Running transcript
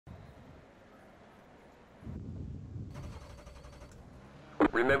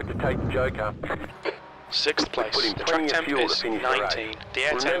Remember to take the Joker. 6th place. Put in The track plenty of temp fuel to is finish the 19. race. The air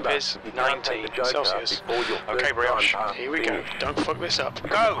temp Remember, is you can't take 19 the Joker Celsius. before your Okay, first Brioche, time pass here we go. finish. Don't fuck this up.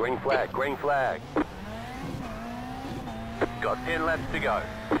 Go! Green flag, green flag. Got 10 laps to go.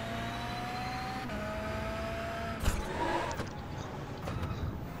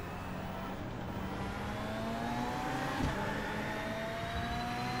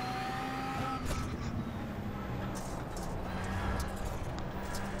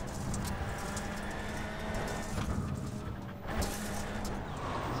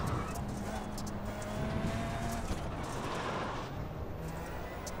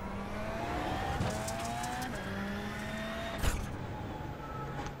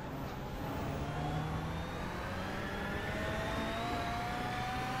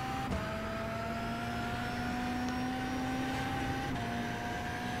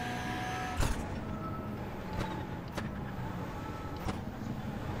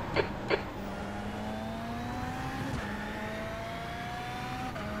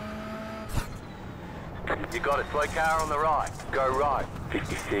 You got it, slow car on the right. Go right.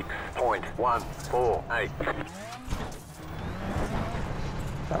 56.148.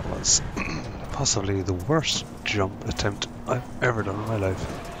 That was possibly the worst jump attempt I've ever done in my life.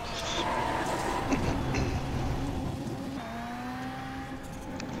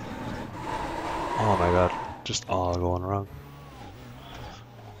 Oh my god, just all going wrong.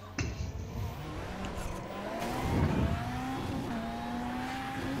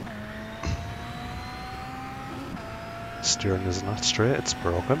 Steering is not straight, it's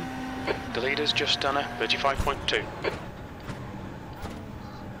broken. The leader's just done a 35.2.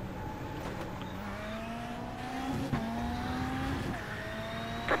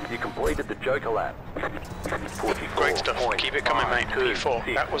 You completed the Joker lap. 44. Great stuff. Keep it coming, mate.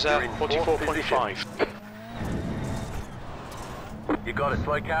 P4. That was a 44.5. You got it,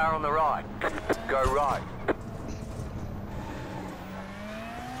 slow car on the right. Go right.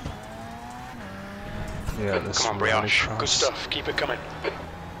 Yeah, this Come on, Brioche. rallycross Good stuff. Keep it coming.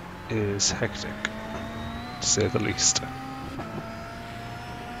 is hectic, to say the least.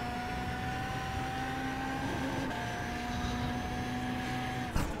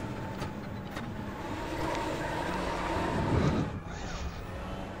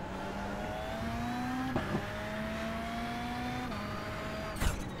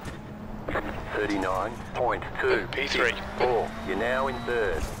 P3. 4. You're now in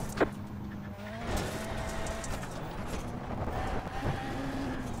third.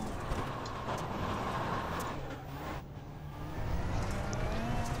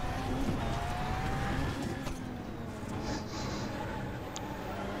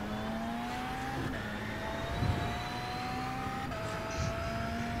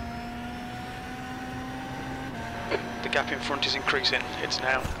 The gap in front is increasing. It's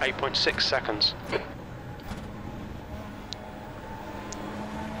now 8.6 seconds.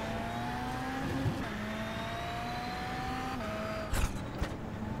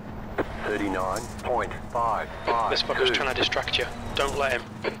 39.55. This fucker's trying to distract you. Don't let him.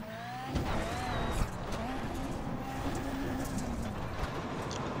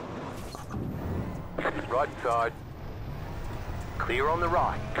 Right side. Clear on the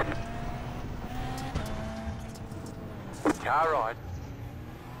right. Car right.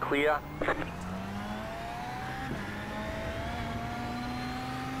 Clear.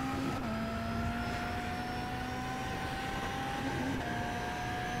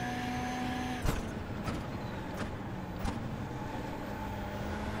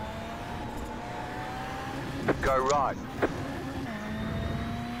 Go right.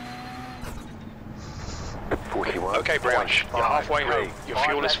 41. Okay, Brioche, you're halfway home. Your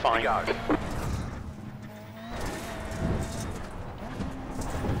fuel is fine.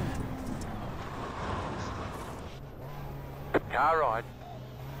 Car right.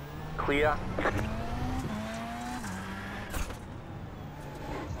 Clear.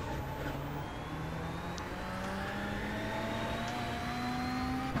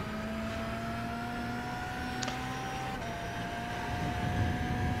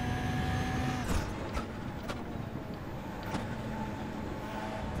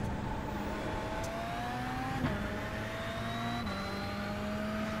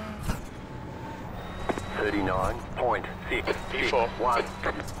 P4. 1.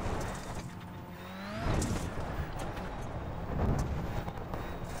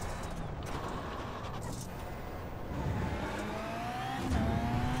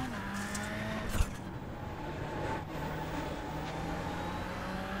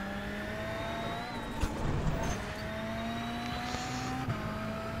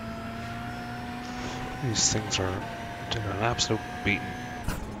 These things are doing an absolute beating.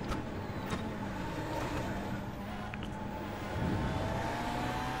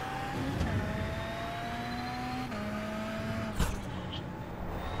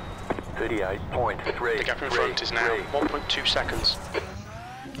 38.3. The gap in front is now 1.2 seconds.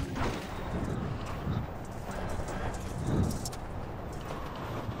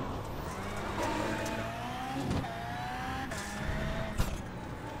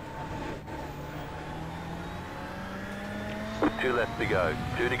 Two left to go.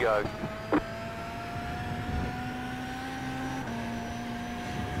 Two to go.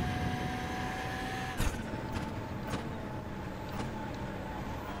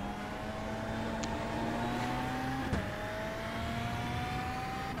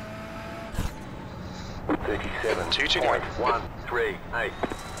 Two to go. 138.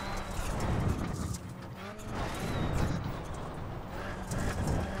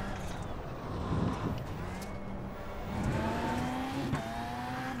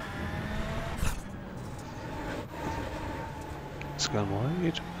 It's gone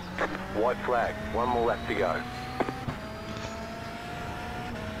wide. White flag. One more lap to go.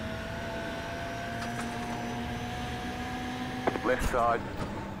 Left side.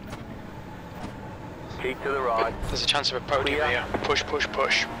 Keep to the right. There's a chance of a podium here. Push, push,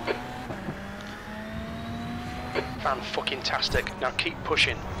 push. Fan-fucking-tastic. Now keep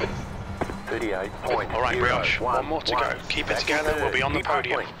pushing. 38.0. Alright, Brioche. One more to go. Keep it together. We'll be on the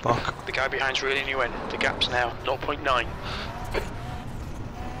podium. Fuck. The guy behind's reeling you in. The gap's now 0.9.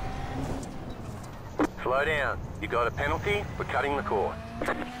 Slow down. You got a penalty? We're cutting the course.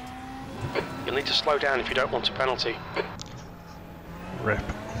 You'll need to slow down if you don't want a penalty. Rip.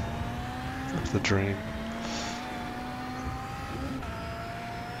 Up the drain.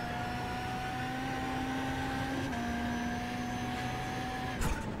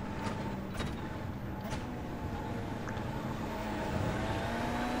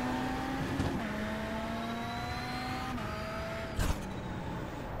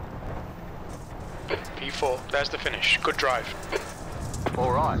 P4, there's the finish. Good drive.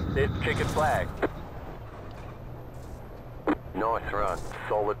 Alright, there's the checkered flag. Nice run.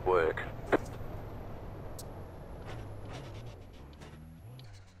 Solid work.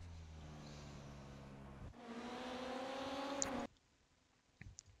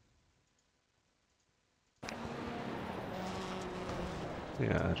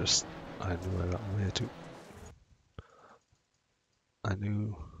 Yeah, I knew I got way too. I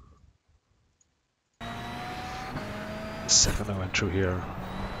knew the second I went through here,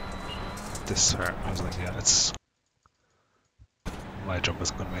 this part, I was like, yeah, it's my jump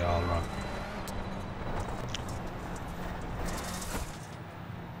is going to be all wrong.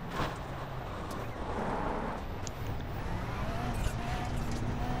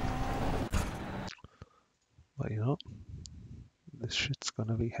 But you know, this shit's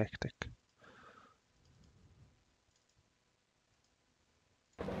gonna be hectic.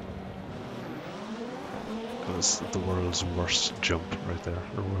 It was the world's worst jump right there,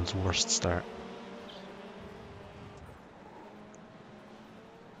 the world's worst start.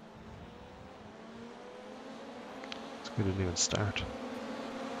 We didn't even start.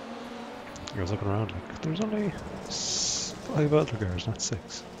 I was looking around like, there's only 5 other cars, not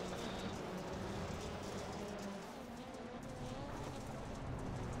 6.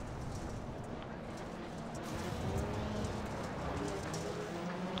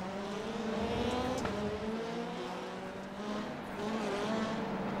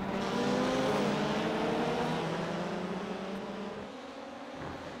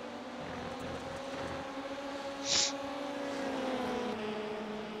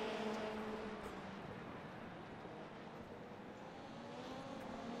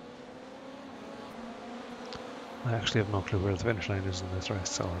 I actually have no clue where the finish line is in this race,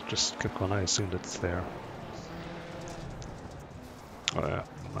 so I'll just click when I assumed it's there. Oh yeah,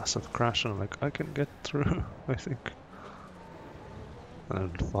 massive crash, and I'm like, I can get through, I think.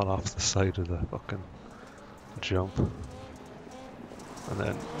 And then fall off the side of the fucking jump. And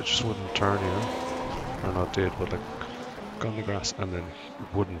then it just wouldn't turn here. Or no, it did, but like, got on the grass, and then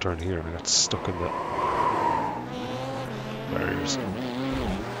it wouldn't turn here, and I got stuck in the barriers. And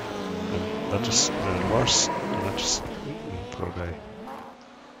that just made it worse. And that just, poor guy.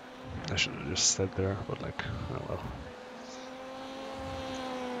 I should have just stayed there, but like, oh well.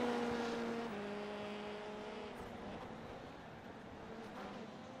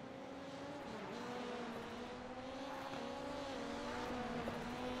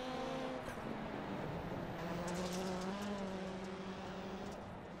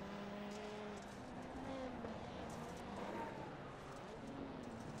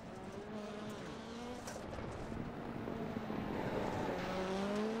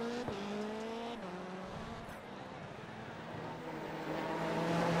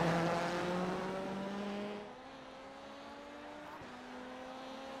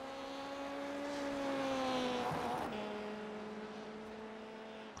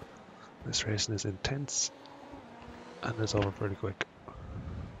 This racing is intense and it's over pretty quick.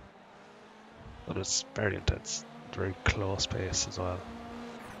 But it's very intense. Very close pace as well.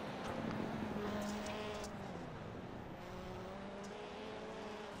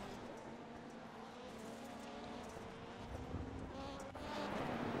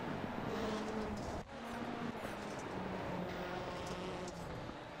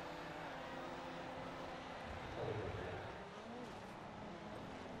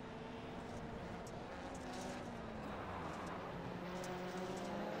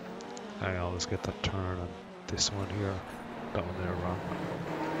 I always get that turn on this one here, that one there wrong.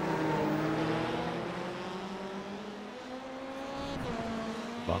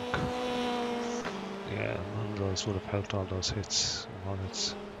 Bonk. Yeah, none of those would have helped, all those hits and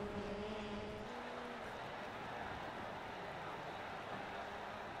bullets.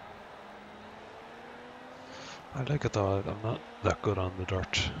 I like it though, I'm not that good on the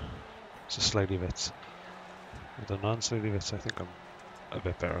dirt. It's the slidey bits. With the non-slidey bits I think I'm a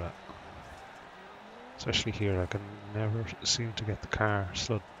bit better at. Especially here, I can never seem to get the car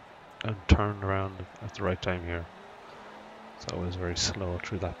slowed and turned around at the right time here. It's always very slow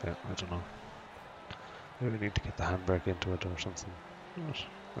through that bit, I don't know. Maybe we need to get the handbrake into it or something. I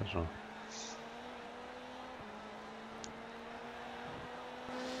don't know.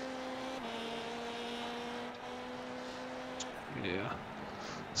 Yeah.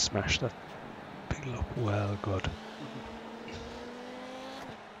 Smash that Beetle up well, good.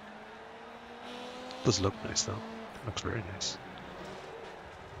 Does look nice though. Looks very nice.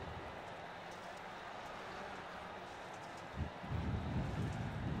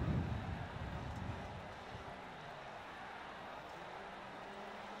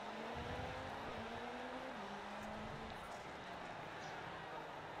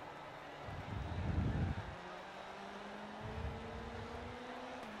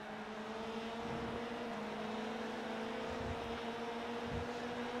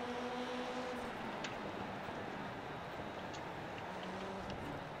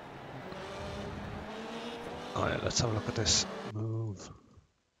 Oh yeah, let's have a look at this move.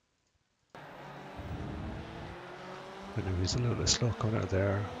 I know he's a little bit slow coming out of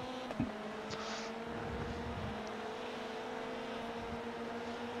there. I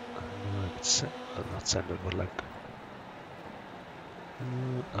know I could not send it, but like...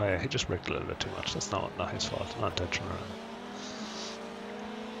 oh yeah, he just braked a little bit too much. That's not his fault, not intentional.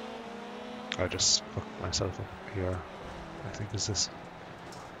 I just fucked myself up here. I think is this.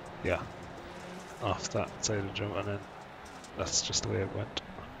 Yeah. Off that side of the jump, and then that's just the way it went.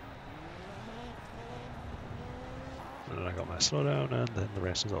 And then I got my slowdown, and then the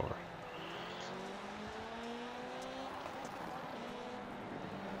race is over.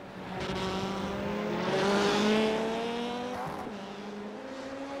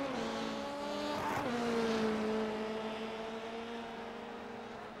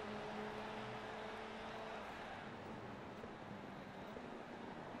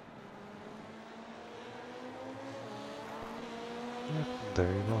 Yep,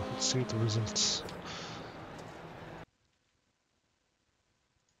 there you go. Let's see the results.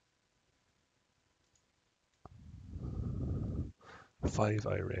 Five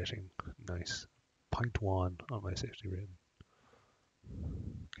iRating, nice. 0.1 on my safety rating.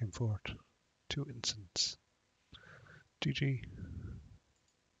 Came forward. 2 incidents. GG.